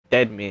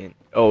dead man.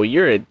 Oh,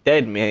 you're a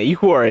dead man. You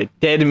are a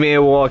dead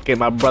man walking,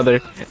 my brother.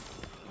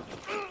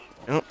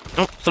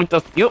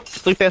 Yep,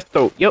 slit that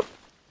throat. Yep.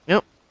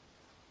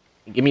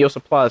 Give me your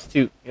supplies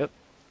too. Yep.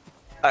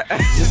 What's up,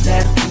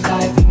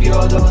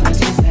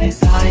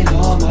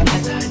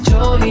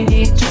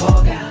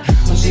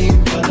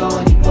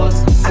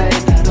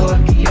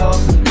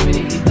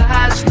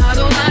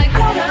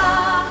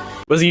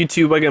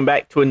 YouTube? Welcome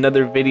back to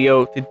another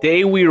video.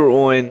 Today we are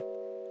on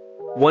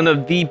one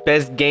of the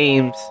best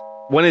games.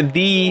 I'm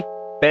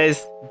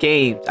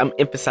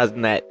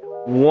emphasizing that.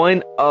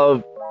 One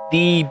of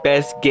the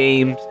best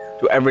games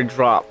to ever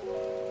drop.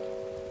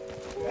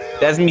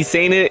 That's me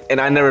saying it,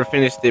 and I never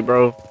finished it,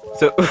 bro.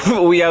 So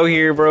we out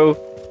here, bro.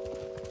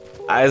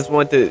 I just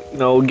want to,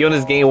 get on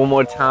this game one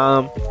more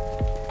time.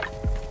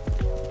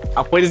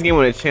 I played this game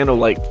on the channel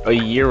like a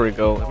year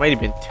ago. It might have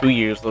been 2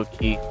 years, low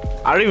key.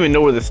 I don't even know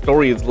where the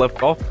story is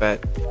left off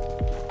at.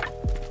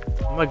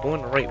 Am I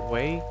going the right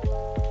way?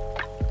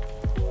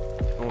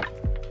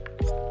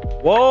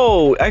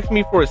 Whoa! Ask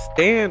me for a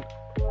stand.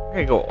 I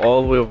gotta go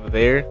all the way over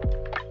there.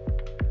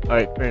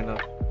 Alright, fair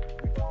enough.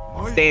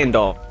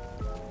 Standoff.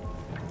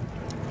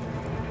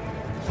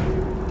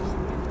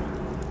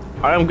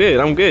 Alright, I'm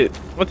good.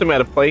 What's the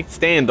matter, play?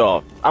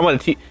 Standoff. I'm gonna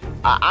teach.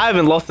 I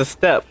haven't lost a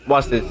step.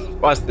 Watch this.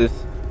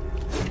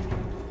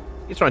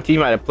 He's trying to teach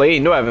me how to play.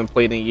 No, I haven't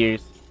played in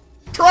years.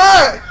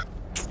 Try!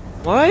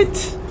 What?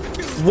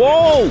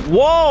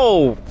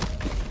 Whoa!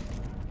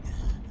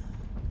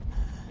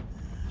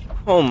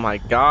 Oh my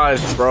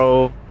gosh,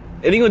 bro.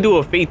 Is he gonna do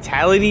a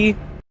fatality?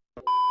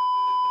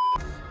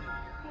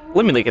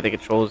 Let me look at the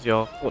controls,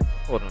 y'all. Hold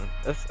on.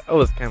 That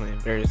was kind of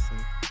embarrassing.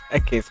 I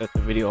can't start the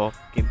video off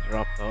getting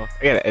dropped off.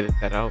 I gotta edit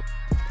that out.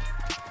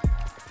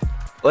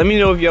 Let me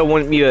know if y'all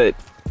want me to,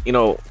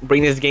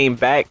 bring this game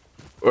back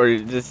or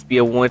just be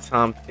a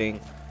one-time thing.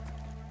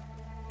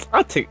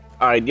 I'll take.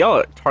 Alright,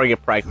 y'all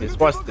target practice.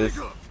 Watch this,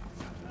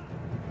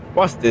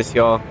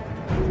 y'all.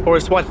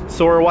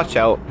 Sora, watch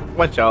out.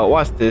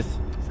 Watch this.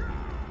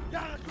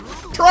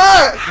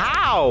 Try!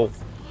 How?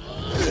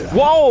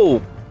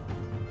 Whoa!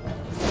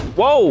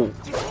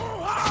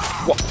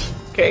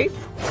 Okay.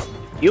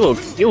 You look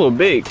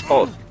big.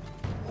 Oh.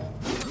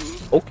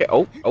 Okay.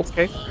 Okay.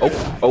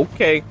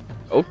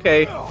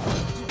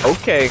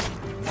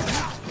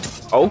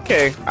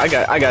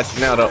 I got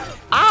you now though.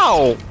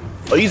 Ow!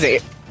 Oh, he's a.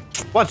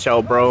 Watch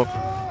out, bro.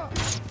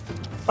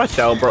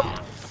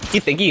 He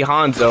think he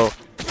Hanzo.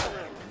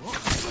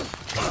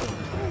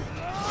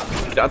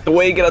 Get out the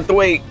way.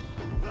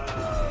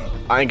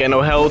 I ain't got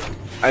no health.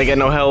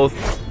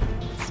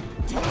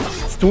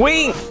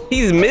 Swing!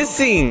 He's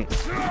missing.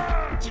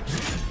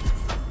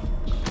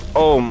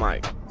 Oh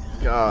my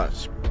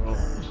gosh, bro.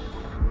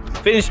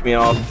 Finish me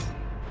off.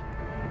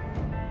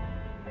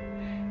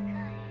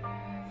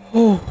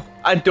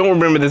 I don't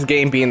remember this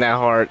game being that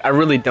hard. I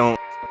really don't.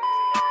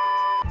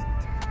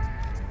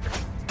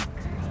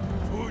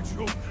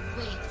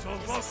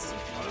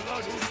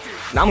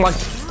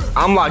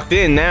 I'm locked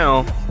in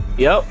now.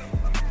 Yep.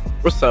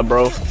 What's up,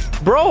 bro?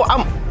 Bro, I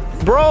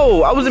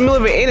was in the middle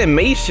of an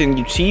animation,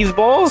 you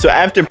cheeseball. So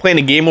after playing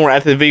the game more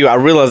after the video, I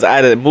realized I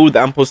had a move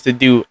that I'm supposed to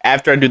do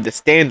after I do the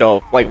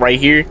standoff, like right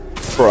here.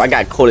 Bro, I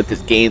got cold at this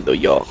game though,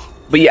 y'all.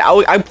 But yeah,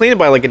 I played it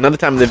by like another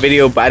time in the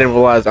video, but I didn't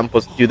realize I'm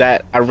supposed to do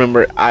that. I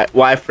remember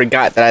I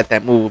forgot that I had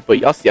that move, but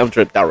y'all see I'm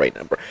dripped out right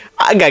now, bro.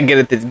 I got good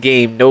at this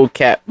game, no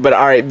cap. But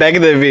alright, back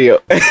in the video.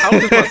 How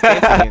was my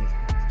stance again?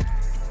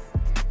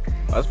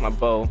 Oh, that's my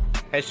bow.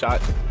 Headshot.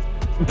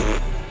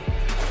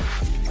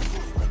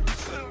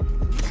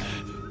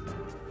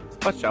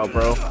 Watch out,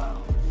 bro.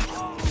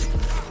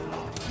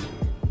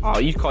 Oh,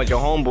 you caught your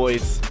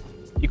homeboys.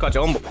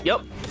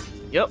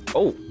 Yep.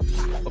 Oh.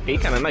 Okay,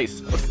 kind of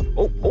nice.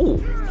 Oh.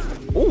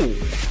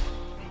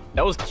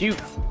 That was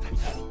cute.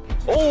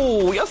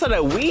 Oh, y'all saw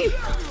that weave?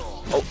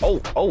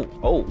 Oh.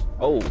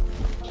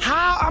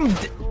 How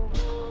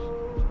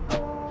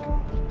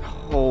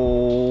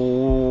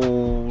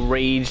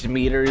rage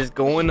meter is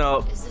going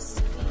up.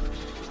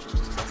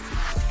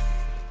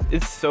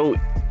 It's so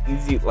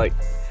easy, like.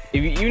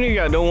 Even if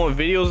y'all don't want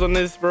videos on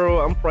this, bro,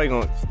 I'm probably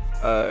gonna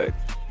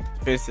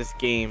finish this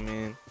game,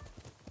 man.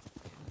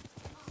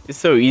 It's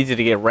so easy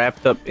to get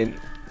wrapped up in.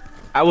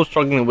 I was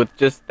struggling with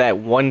just that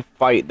one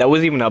fight. That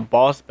wasn't even a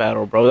boss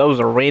battle, bro. That was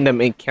a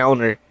random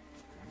encounter,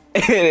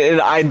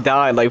 and I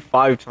died like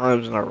 5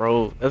 times in a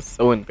row. That's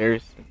so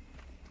embarrassing.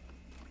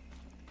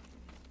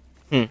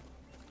 Should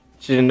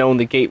have known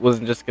the gate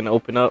wasn't just gonna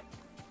open up.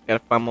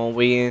 Gotta find my own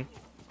way in.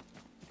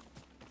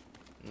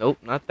 Nope,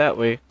 not that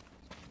way.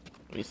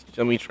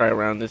 Let me try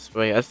around this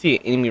way. I see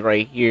an enemy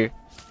right here.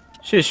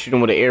 Should shoot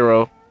him with an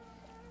arrow.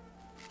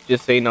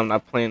 Just saying I'm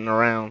not playing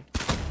around.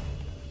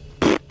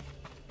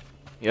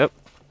 Yep,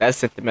 that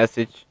sent the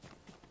message.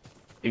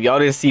 If y'all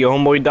didn't see your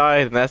homeboy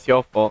die, then that's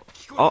your fault.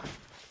 Oh,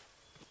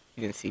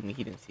 he didn't see me.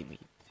 He didn't see me.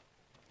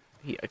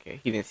 He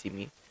didn't see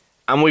me.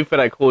 I'm waiting for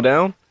that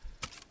cooldown.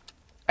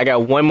 I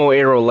got one more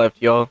arrow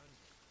left, y'all.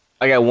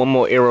 I got one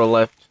more arrow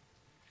left.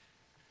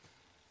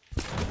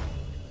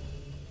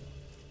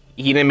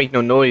 He didn't make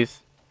no noise.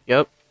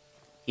 Yep.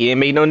 He ain't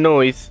make no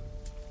noise.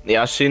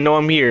 Y'all should know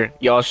I'm here.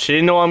 Y'all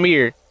should know I'm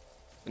here.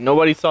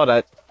 Nobody saw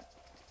that.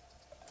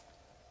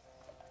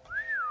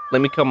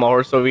 Let me cut my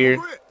horse over here,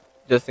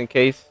 just in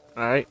case.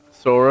 Alright,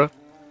 Sora.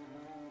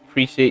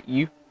 Appreciate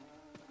you.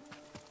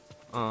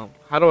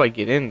 How do I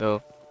get in,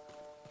 though?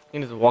 I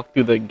can just walk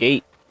through the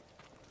gate.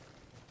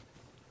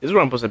 This is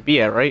where I'm supposed to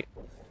be at, right?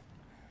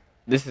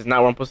 This is not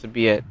where I'm supposed to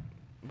be at.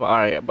 But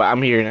alright, but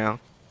I'm here now.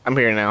 I'm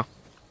here now.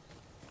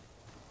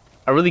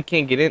 I really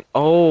can't get in.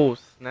 Oh,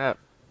 snap.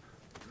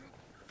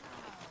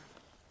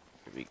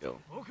 Here we go.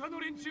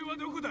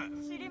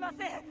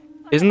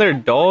 Isn't there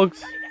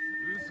dogs?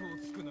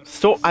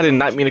 So I did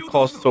not mean to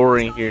call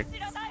Sora in here.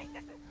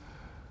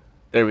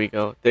 There we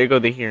go. There go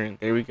the hearing.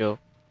 There we go.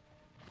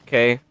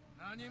 Okay.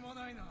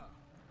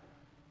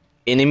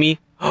 Enemy.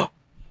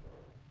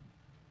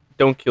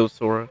 Don't kill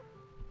Sora.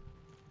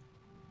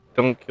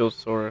 Don't kill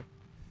Sora.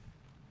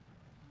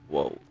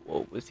 Whoa,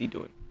 whoa, what's he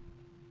doing?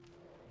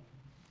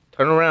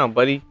 Turn around,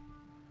 buddy.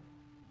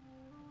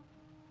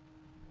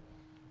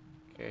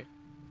 Okay.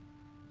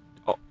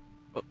 Oh,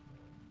 okay,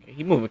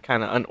 he moving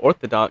kind of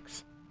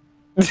unorthodox.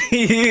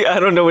 I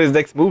don't know what his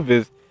next move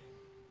is.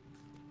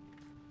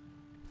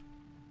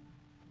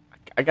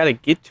 I gotta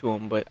get to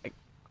him, but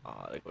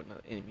oh, there go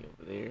another enemy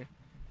over there.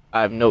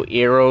 I have no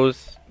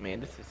arrows. Man,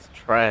 this is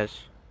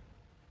trash.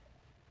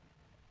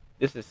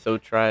 This is so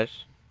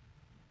trash.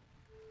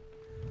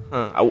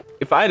 Huh.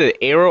 If I had an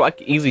arrow, I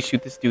could easily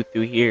shoot this dude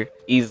through here.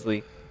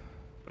 Easily.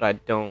 But I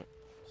don't.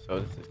 So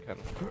this is kind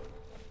of...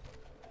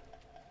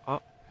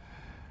 Oh.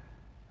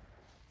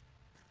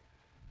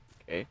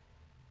 Okay.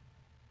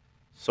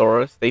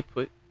 Sora, stay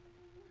put.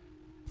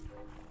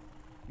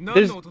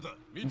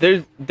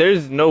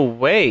 There's no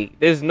way.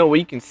 There's no way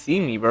you can see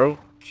me, bro.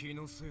 So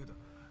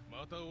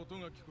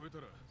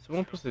what am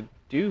I supposed to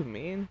do,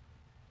 man?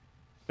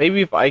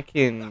 Maybe if I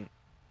can...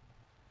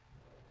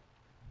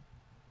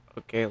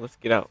 Okay, let's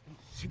get out.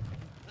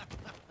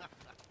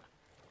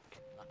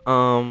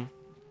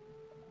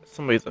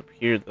 Somebody's up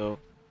here, though.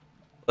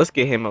 Let's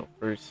get him up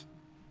first.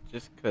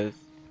 Just because...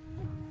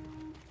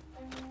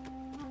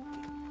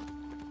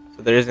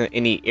 So there isn't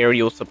any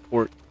aerial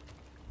support.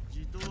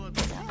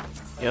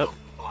 Yep.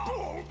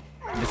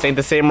 This ain't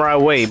the samurai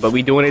way, but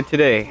we doing it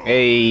today.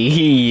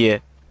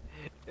 Hey,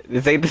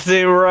 this ain't the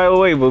samurai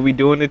way, but we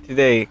doing it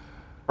today.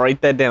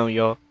 Write that down,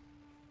 y'all.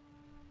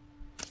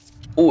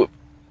 Ooh.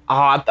 Oh,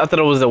 I thought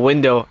it was a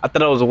window. I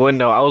thought it was a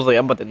window. I was like,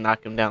 I'm about to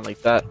knock him down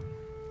like that.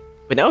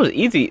 But that was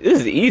easy. This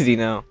is easy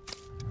now.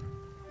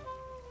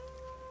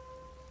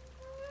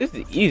 This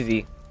is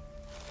easy.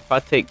 If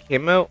I take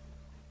him out.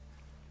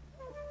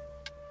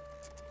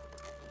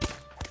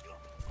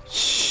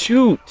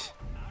 Shoot.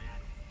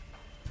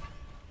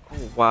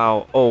 Oh,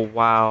 wow. Oh,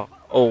 wow.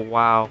 Oh,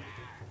 wow.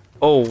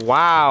 Oh,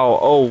 wow.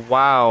 Oh,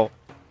 wow.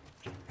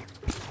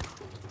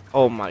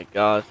 Oh, my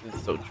gosh. This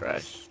is so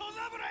trash.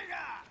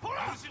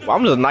 Well,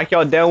 I'm just gonna knock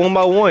y'all down one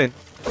by one.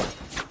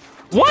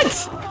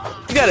 What?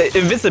 You got an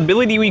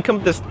invincibility when you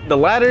come to the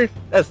ladder?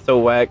 That's so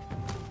whack.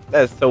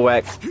 That's so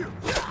whack.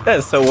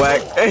 That's so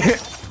whack.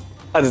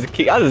 I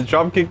just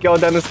drop kick y'all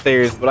down the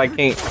stairs, but I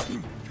can't.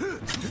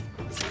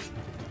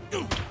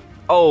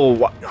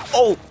 Oh,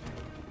 oh.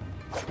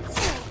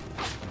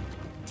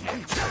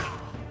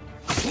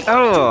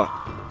 Oh.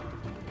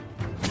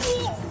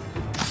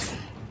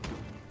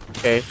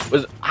 Okay.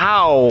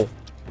 Ow.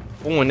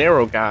 Oh, an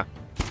arrow guy.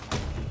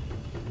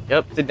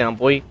 Yep, sit down,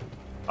 boy.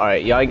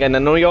 Alright, y'all ain't got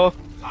nothing on y'all?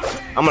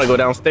 I'm gonna go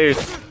downstairs.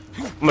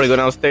 I'm gonna go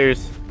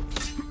downstairs.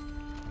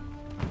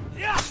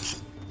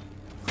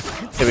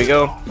 Here we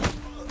go.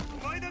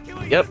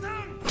 Yep.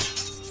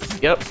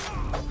 Yep.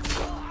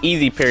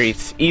 Easy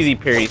parries. Easy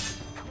parries.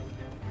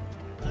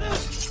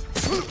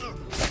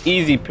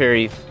 Easy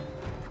parries.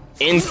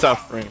 In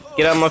suffering.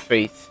 Get out of my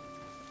face.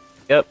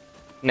 Yep.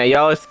 Now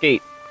y'all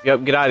escape.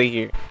 Yep, get out of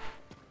here.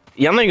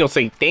 Y'all not even gonna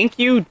say thank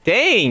you?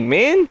 Dang,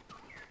 man.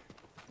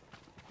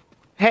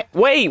 Hey,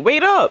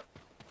 wait up!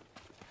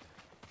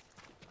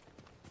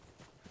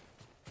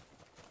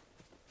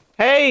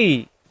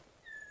 Hey!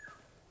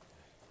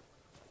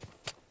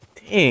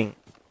 Dang.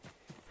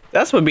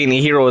 That's what being a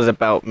hero is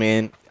about,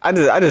 man. I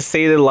just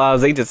saved their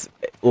lives, they just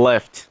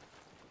left.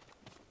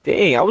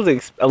 Dang, I was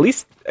at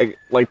least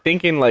like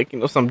thinking like, you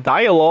know, some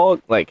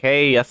dialogue. Like,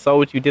 hey, I saw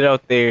what you did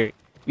out there.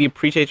 We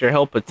appreciate your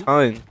help a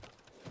ton.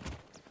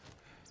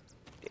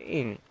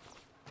 Dang.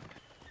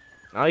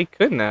 No, he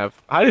couldn't have.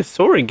 How did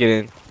Sora get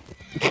in?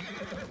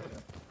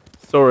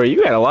 Sora,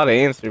 you got a lot of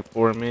answer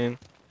for, man.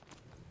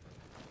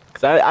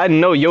 Cause I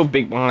know your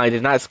big behind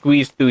did not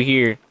squeeze through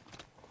here.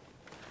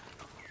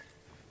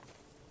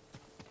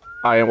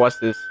 Alright, watch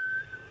this.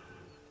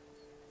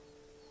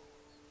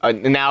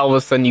 Now all of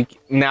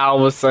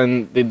a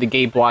sudden the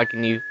gate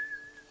blocking you.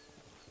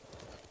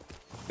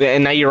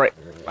 And now you're right.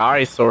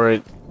 Alright,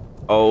 Sora.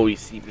 Oh, you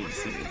see me, you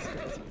see me, you see me,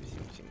 you see me,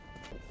 you see me.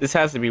 This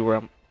has to be where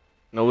I'm.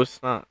 No,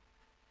 it's not.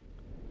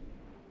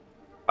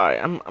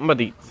 Alright, I'm about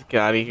to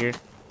get out of here.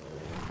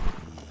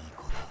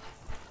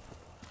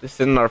 This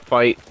isn't our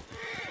fight.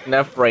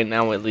 Not for right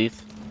now, at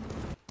least.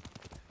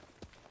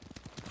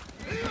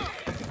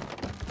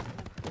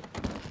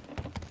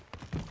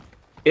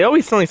 It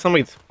always sounds like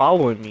somebody's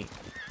following me.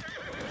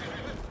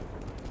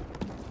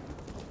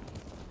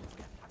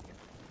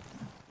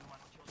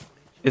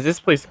 Is this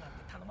place?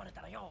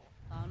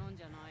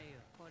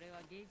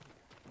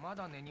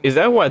 Is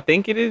that what I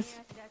think it is?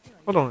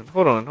 Hold on,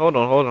 hold on, hold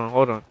on, hold on,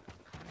 hold on.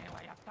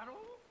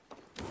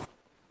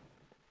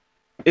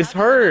 It's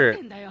her.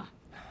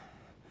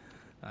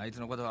 It's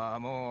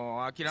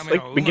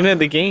like beginning of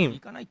the game.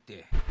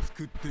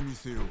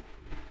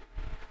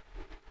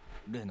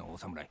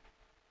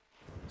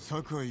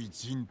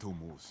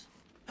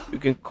 You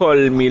can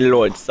call me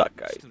Lord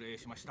Sakai.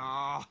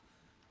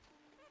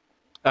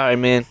 Alright,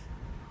 man.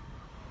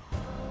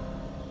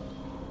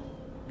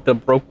 The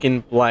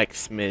broken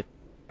blacksmith.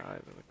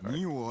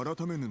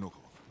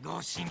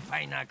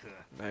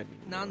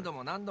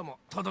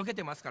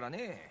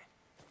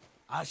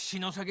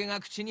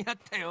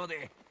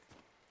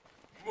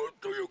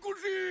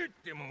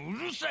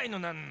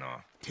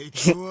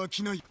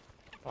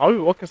 Why are we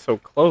walking so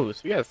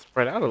close? We gotta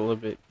spread out a little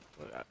bit.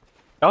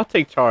 Y'all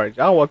take charge.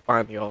 I'll walk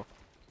behind y'all.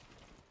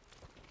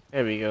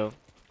 There we go.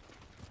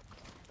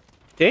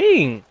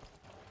 Dang!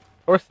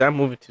 Of course, I'm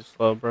moving too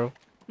slow, bro.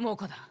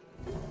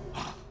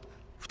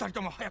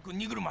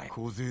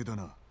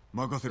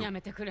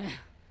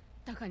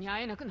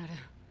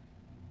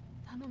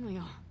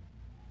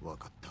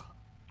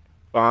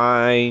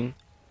 Fine.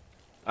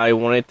 I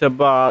wanted to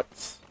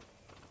box.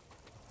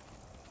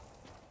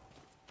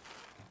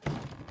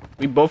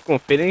 We both gonna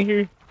fit in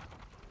here?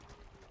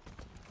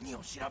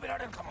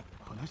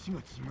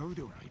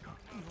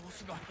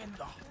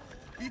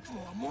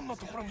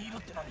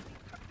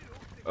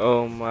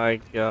 Oh my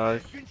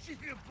gosh.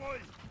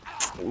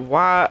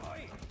 Why?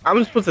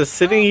 I'm supposed to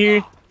sit in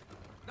here?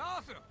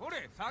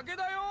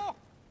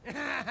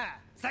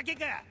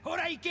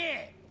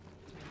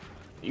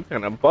 You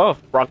kinda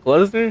buff, Brock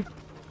Lesnar.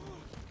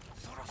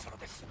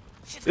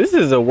 This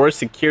is the worst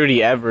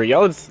security ever.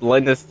 Y'all just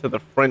letting us to the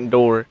front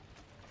door.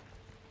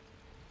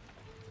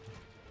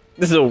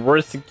 This is the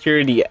worst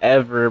security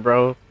ever,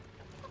 bro.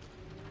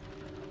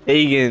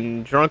 They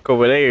getting drunk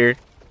over there.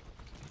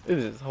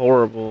 This is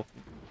horrible.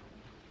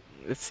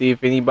 Let's see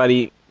if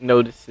anybody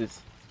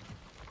notices.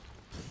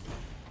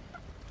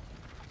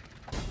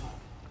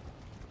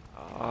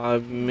 Aw,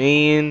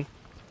 man.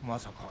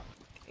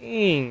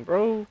 Dang,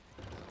 bro.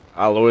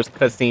 Oh, Lord, it's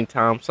cutscene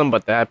time. Something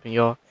about to happen,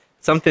 y'all.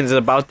 Something's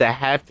about to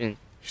happen.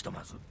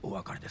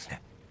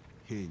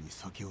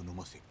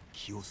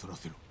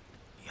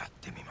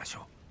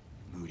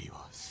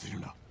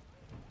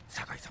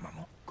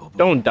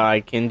 Don't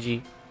die,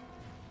 Kenji.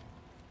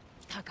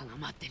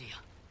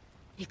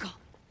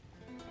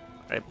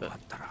 Alright, but...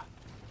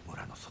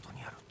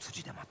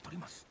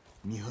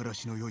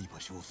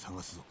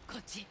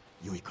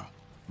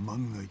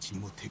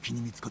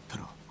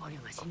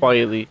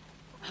 Quietly.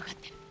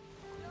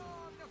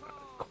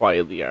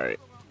 Quietly, alright.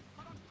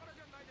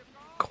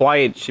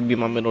 Quiet should be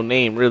my middle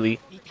name, really.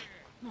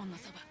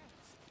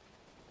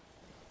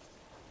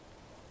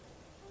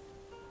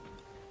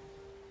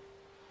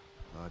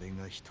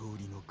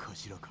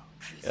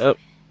 Yep.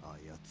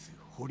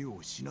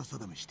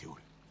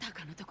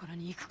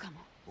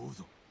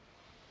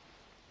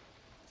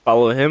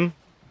 Follow him?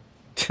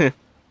 It's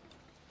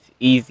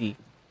easy.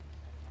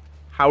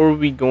 How are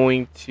we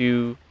going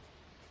to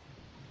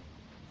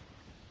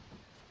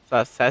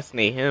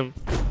assassinate him?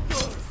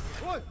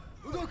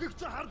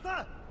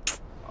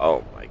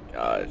 Oh my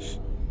gosh.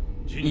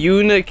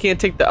 Yuna can't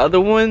take the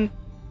other one?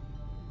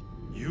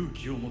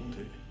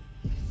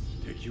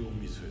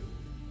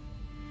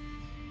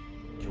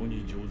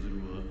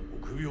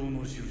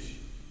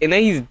 And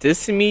then he's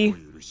dissing me?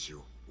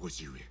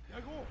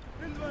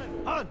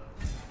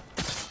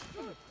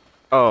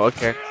 Oh,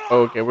 okay.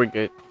 Oh, okay, we're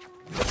good.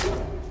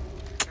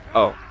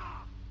 Oh.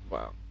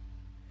 Wow.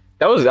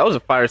 That was a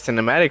fire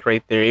cinematic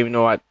right there, even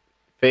though I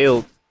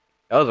failed.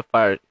 That was a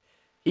fire.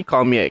 He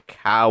called me a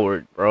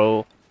coward,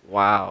 bro.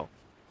 Wow.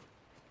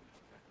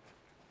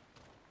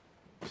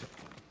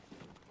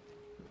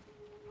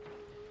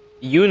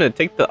 Yuna,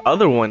 take the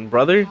other one,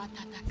 brother.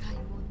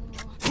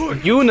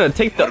 Yuna,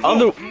 take the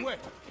other.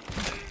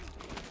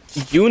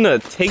 Yuna,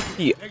 take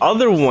the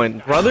other one,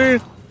 brother.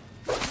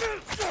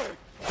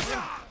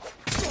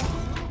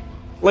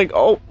 Like,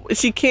 oh,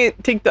 she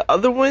can't take the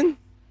other one?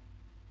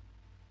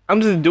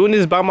 I'm just doing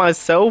this by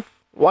myself?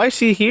 Why is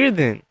she here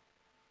then?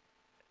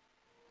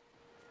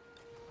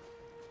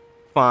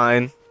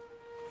 Fine.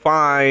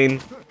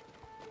 Fine.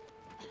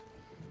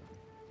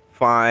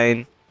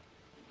 Fine.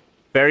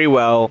 Very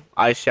well.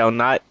 I shall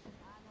not.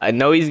 I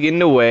know he's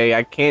getting away.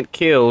 I can't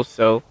kill,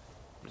 so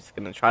I'm just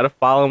gonna try to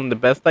follow him the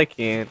best I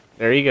can.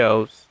 There he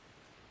goes.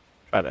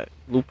 Try to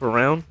loop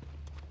around.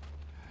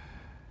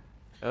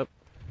 Yep.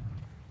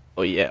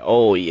 Oh yeah.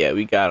 Oh yeah.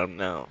 We got him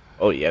now.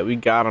 Oh yeah. We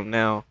got him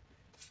now.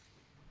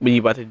 What are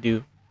you about to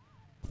do?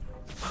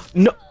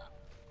 No.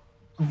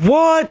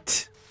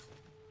 What?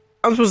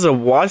 I'm supposed to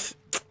watch.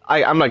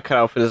 I'm not cut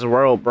out for this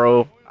world,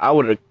 bro. I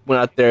would have went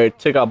out there and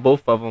took out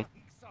both of them.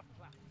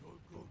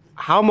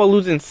 How am I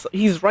losing?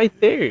 He's right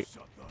there.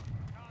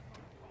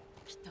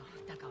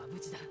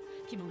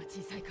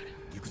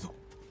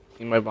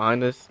 Anybody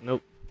behind us?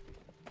 Nope.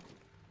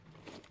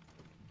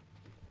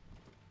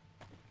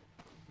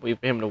 Wait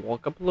for him to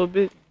walk up a little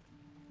bit.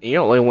 You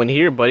don't let one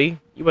here, buddy.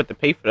 You about to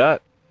pay for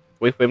that.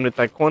 Wait for him to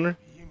that corner.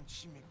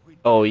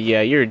 Oh yeah,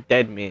 you're a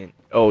dead man.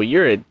 Oh,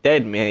 you're a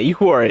dead man. You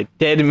are a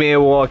dead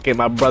man walking,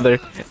 my brother.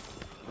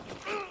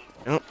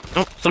 Yep,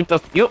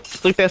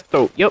 slick that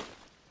throat. Yep.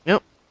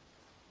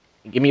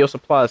 Give me your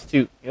supplies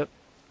too. Yep.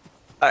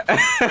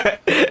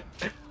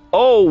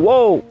 Oh,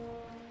 whoa.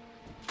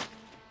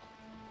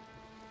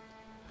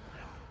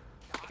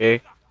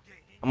 Okay.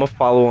 I'm gonna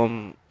follow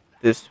him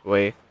this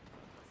way.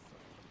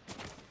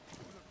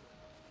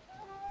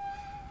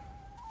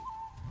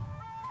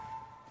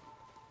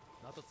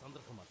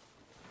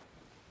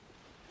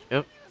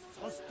 Yep.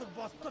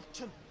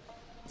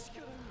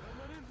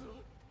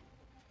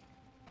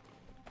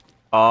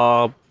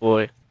 Oh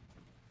boy.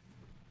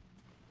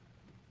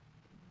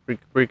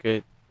 We're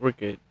good. We're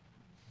good.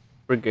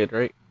 We're good,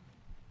 right?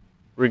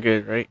 We're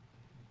good, right?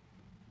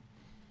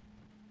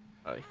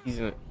 He's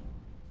gonna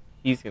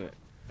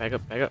back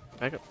up.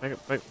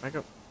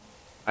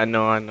 I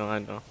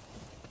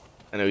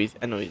know he's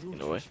getting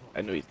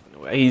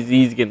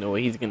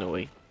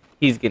away.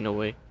 He's getting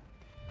away.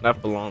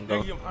 Not for long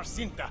though.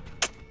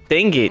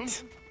 Dang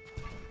it.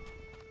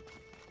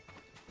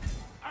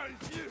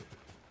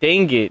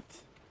 Dang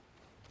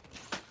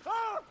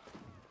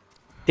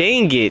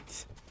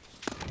it.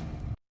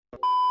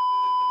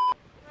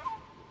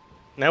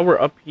 Now we're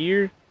up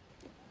here.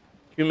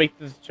 Can we make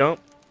this jump?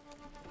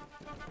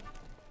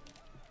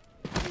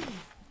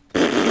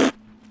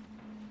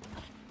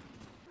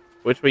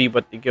 Which way you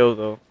about to go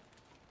though?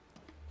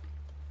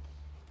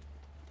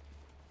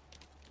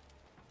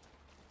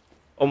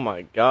 Oh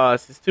my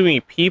gosh, it's too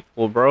many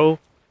people, bro.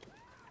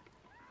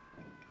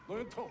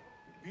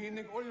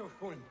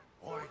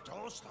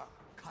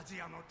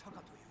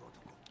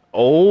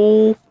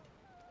 Oh.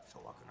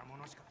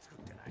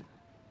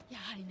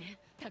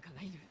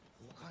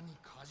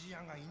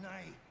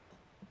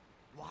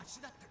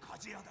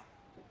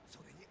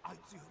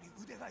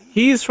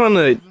 He's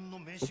trying to.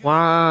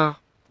 Wow.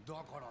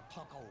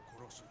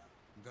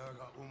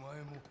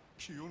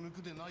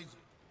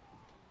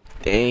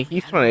 Dang,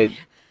 he's trying to.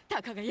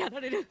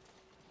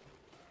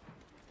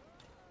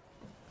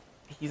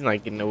 He's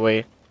not getting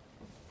away.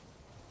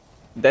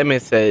 That man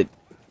said,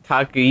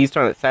 Taka, he's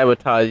trying to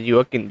sabotage you.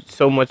 I can do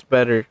so much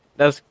better.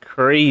 That's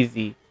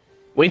crazy.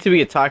 Wait till we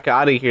get Taka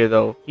out of here,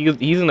 though.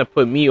 He's gonna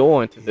put me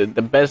on to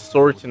the best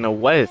swords in the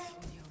West.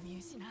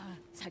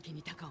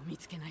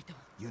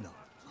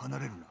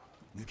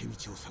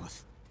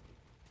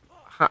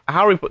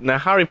 How are we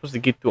supposed to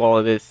get through all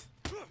of this?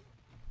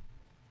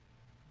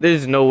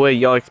 There's no way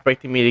y'all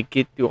expecting me to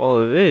get through all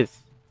of this.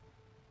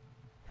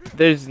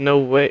 There's no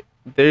way.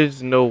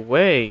 There's no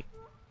way.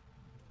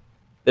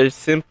 There's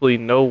simply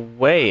no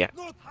way.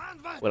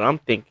 What I'm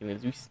thinking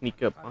is we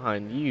sneak up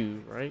behind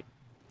you, right?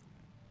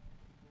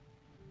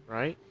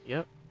 Right?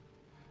 Yep.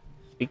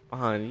 Sneak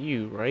behind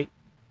you, right?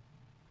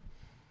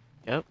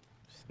 Yep.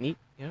 Sneak.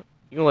 Yep.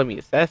 You gonna let me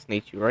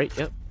assassinate you, right?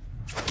 Yep.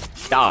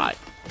 Die.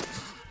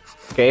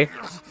 Okay.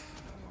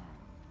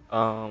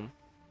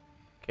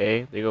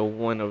 Okay. They go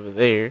one over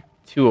there.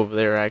 Two over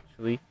there,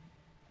 actually.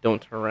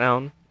 Don't turn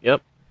around.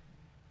 Yep.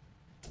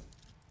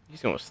 You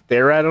just gonna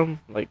stare at him?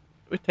 Like,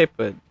 what type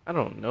of... I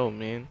don't know,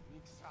 man.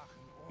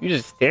 You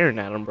just staring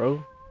at him,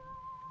 bro.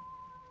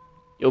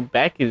 Your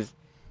back is...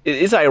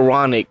 It's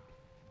ironic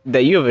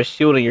that you have a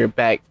shield on your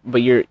back,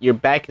 but your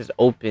back is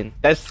open.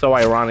 That's so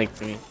ironic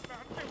to me.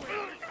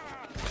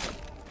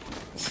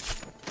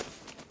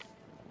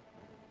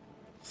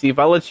 See, if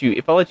I let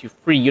you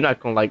free, you're not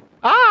gonna like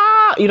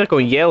you're not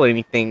gonna yell or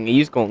anything. You're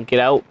just gonna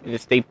get out and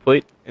just stay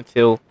put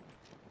until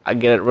I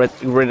get rid of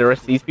the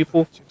rest of these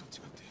people.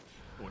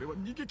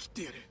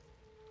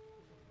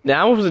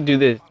 Now I'm supposed to do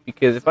this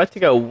because if I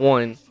take out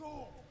one,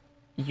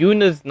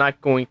 Yuna's not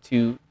going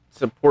to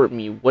support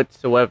me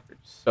whatsoever.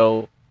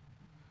 So,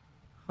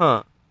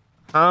 how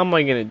am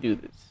I gonna do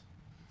this?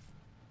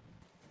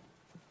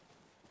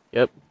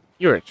 Yep,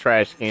 you're a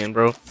trash can,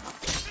 bro.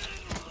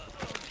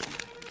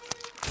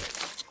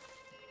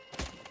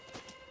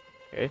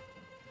 Okay.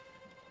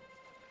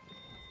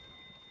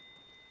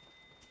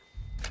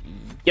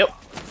 Yep.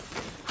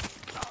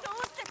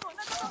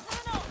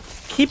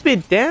 Keep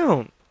it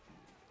down.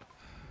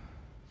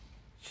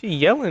 She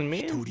yelling,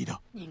 man.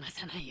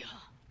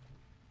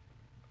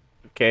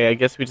 Okay, I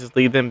guess we just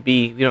leave them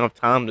be. We don't have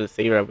time to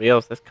save everybody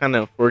else. That's kind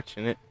of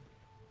unfortunate.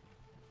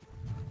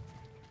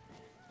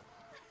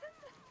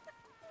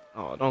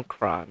 Oh, don't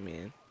cry,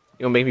 man.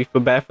 You gonna make me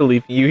feel bad for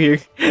leaving you here?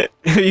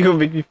 You gonna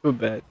make me feel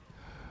bad.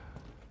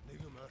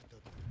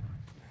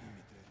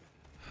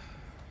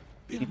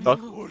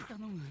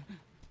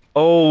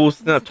 Oh,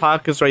 snap,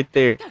 Taka's right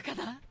there.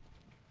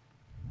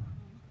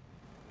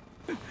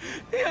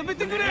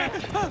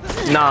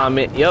 Nah,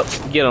 man. Yep,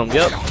 get him.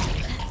 Yep.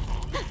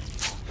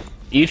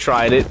 You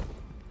tried it.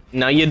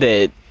 Now you're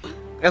dead.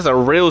 That's a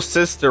real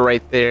sister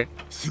right there.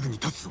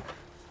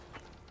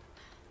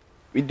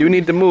 We do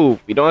need to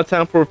move. We don't have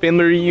time for a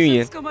family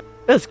reunion.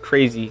 That's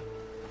crazy.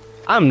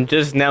 I'm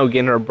just now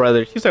getting her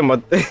brother. She's talking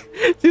about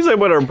she's talking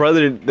about her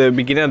brother at the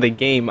beginning of the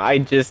game. I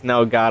just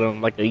now got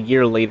him like a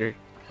year later.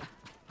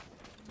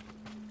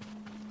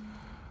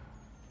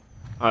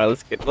 Alright,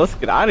 let's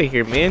get out of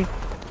here, man.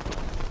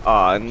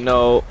 Aw,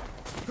 no.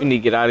 We need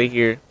to get out of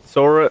here.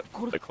 Sora.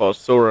 I call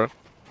Sora.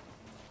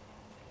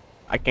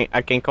 I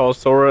can't call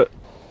Sora.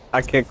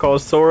 I can't call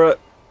Sora.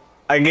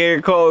 I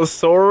can't call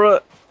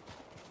Sora.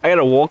 I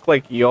gotta walk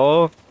like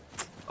y'all.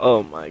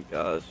 Oh my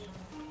gosh.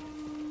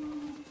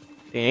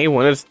 Dang,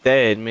 anyone is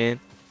dead, man.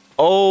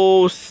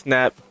 Oh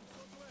snap.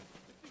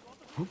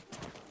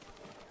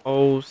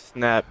 Oh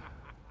snap.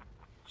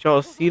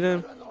 Y'all see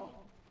them?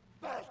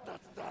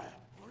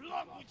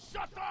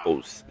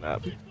 Oh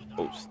snap.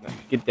 Oh snap.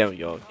 Get down,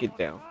 y'all. Get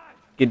down.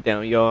 Get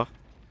down, y'all.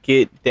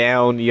 Get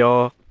down,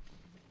 y'all.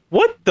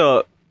 What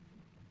the?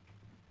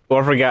 Oh,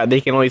 I forgot. They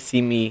can only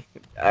see me.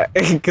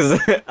 Because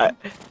that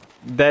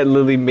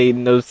literally made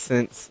no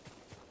sense.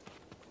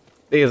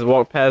 They just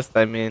walked past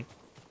that, man.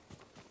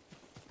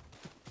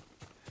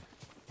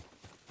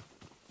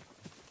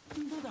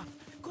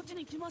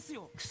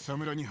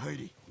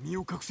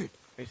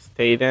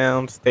 Stay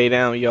down,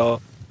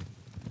 y'all.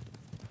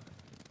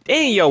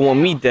 Dang, y'all want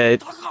me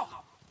dead.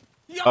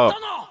 Oh.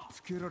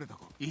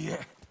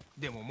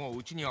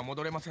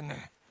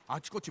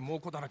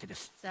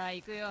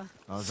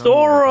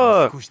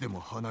 Sora!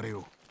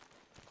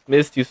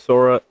 Missed you,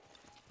 Sora.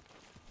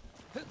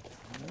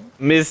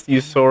 Missed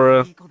you,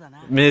 Sora.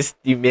 Missed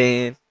you,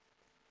 man.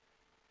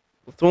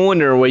 I was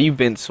wondering where you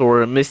been,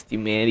 Sora. Missed you,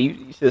 man.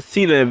 You should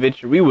see the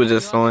adventure we was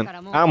just on.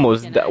 I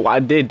almost died. Well, I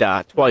did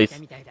die twice.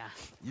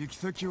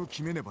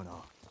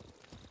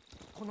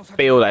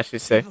 Failed, I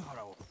should say.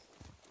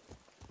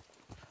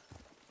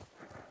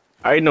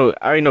 I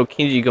already know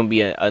Kenji gonna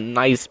be a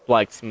nice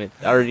blacksmith.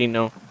 I already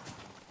know.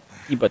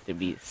 He about to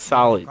be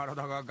solid.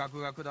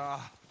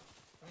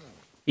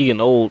 He getting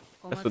old.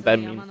 That's what that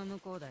means.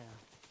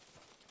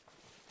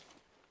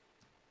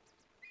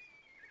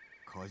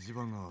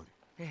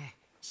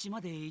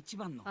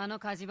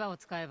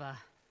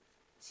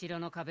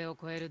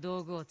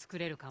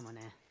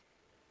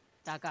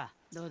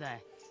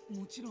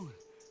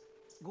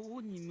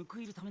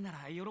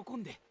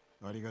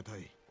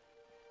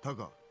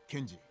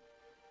 Kenji.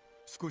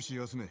 少し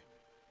休め。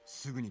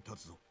すぐに立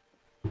つぞ。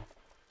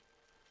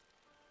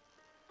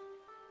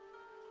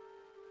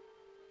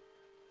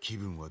気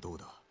分はどう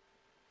だ？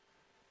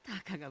タ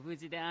カが無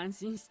事で安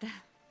心した。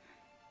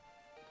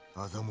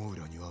アザモ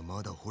浦には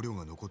まだ捕虜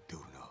が残ってお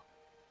る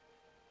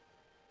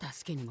な。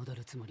助けに戻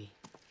るつもり。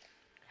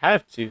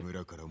Have to.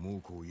 村から猛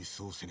虎を一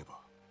掃せねば。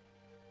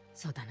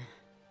そうだね。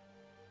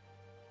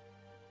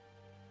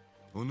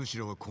お主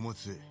らは小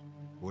松へ。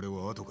俺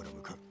は後から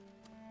向かう。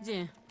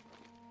ジン。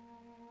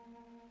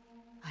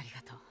あり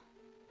がとう。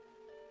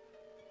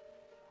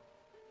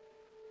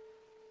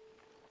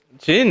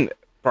Jin,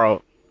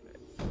 bro.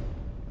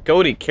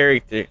 Goated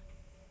character.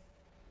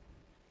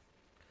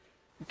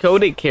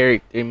 Goated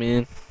character,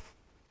 man.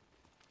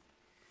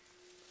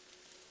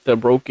 The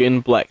broken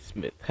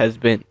blacksmith has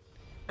been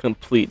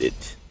completed.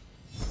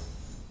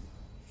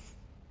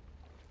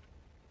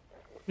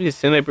 You just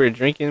sitting up here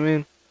drinking,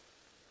 man.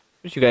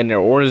 What you got in there?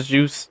 Orange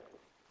juice?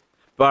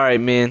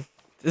 Alright, man.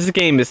 This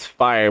game is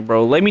fire,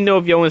 bro. Let me know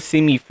if y'all want to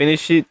see me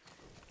finish it.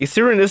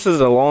 Considering this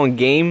is a long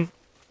game,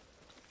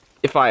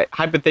 if I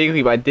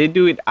did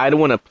do it, I'd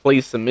want to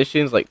play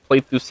submissions, like play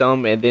through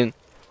some and then,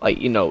 like,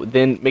 you know,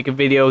 then make a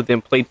video,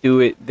 then play through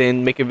it,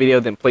 then make a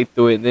video, then play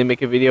through it, then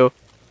make a video.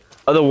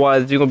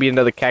 Otherwise, there's gonna be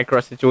another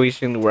Kakarot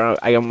situation where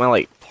I am on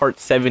like part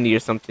 70 or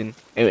something,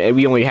 and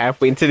we only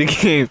halfway into the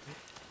game.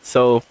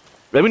 So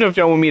let me know if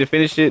y'all want me to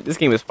finish it. This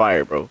game is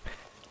fire, bro.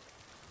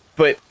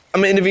 But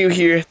I'm gonna end the video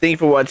here. Thank you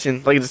for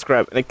watching. Like and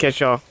subscribe, and I'll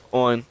catch y'all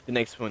on the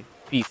next one.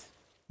 Peace.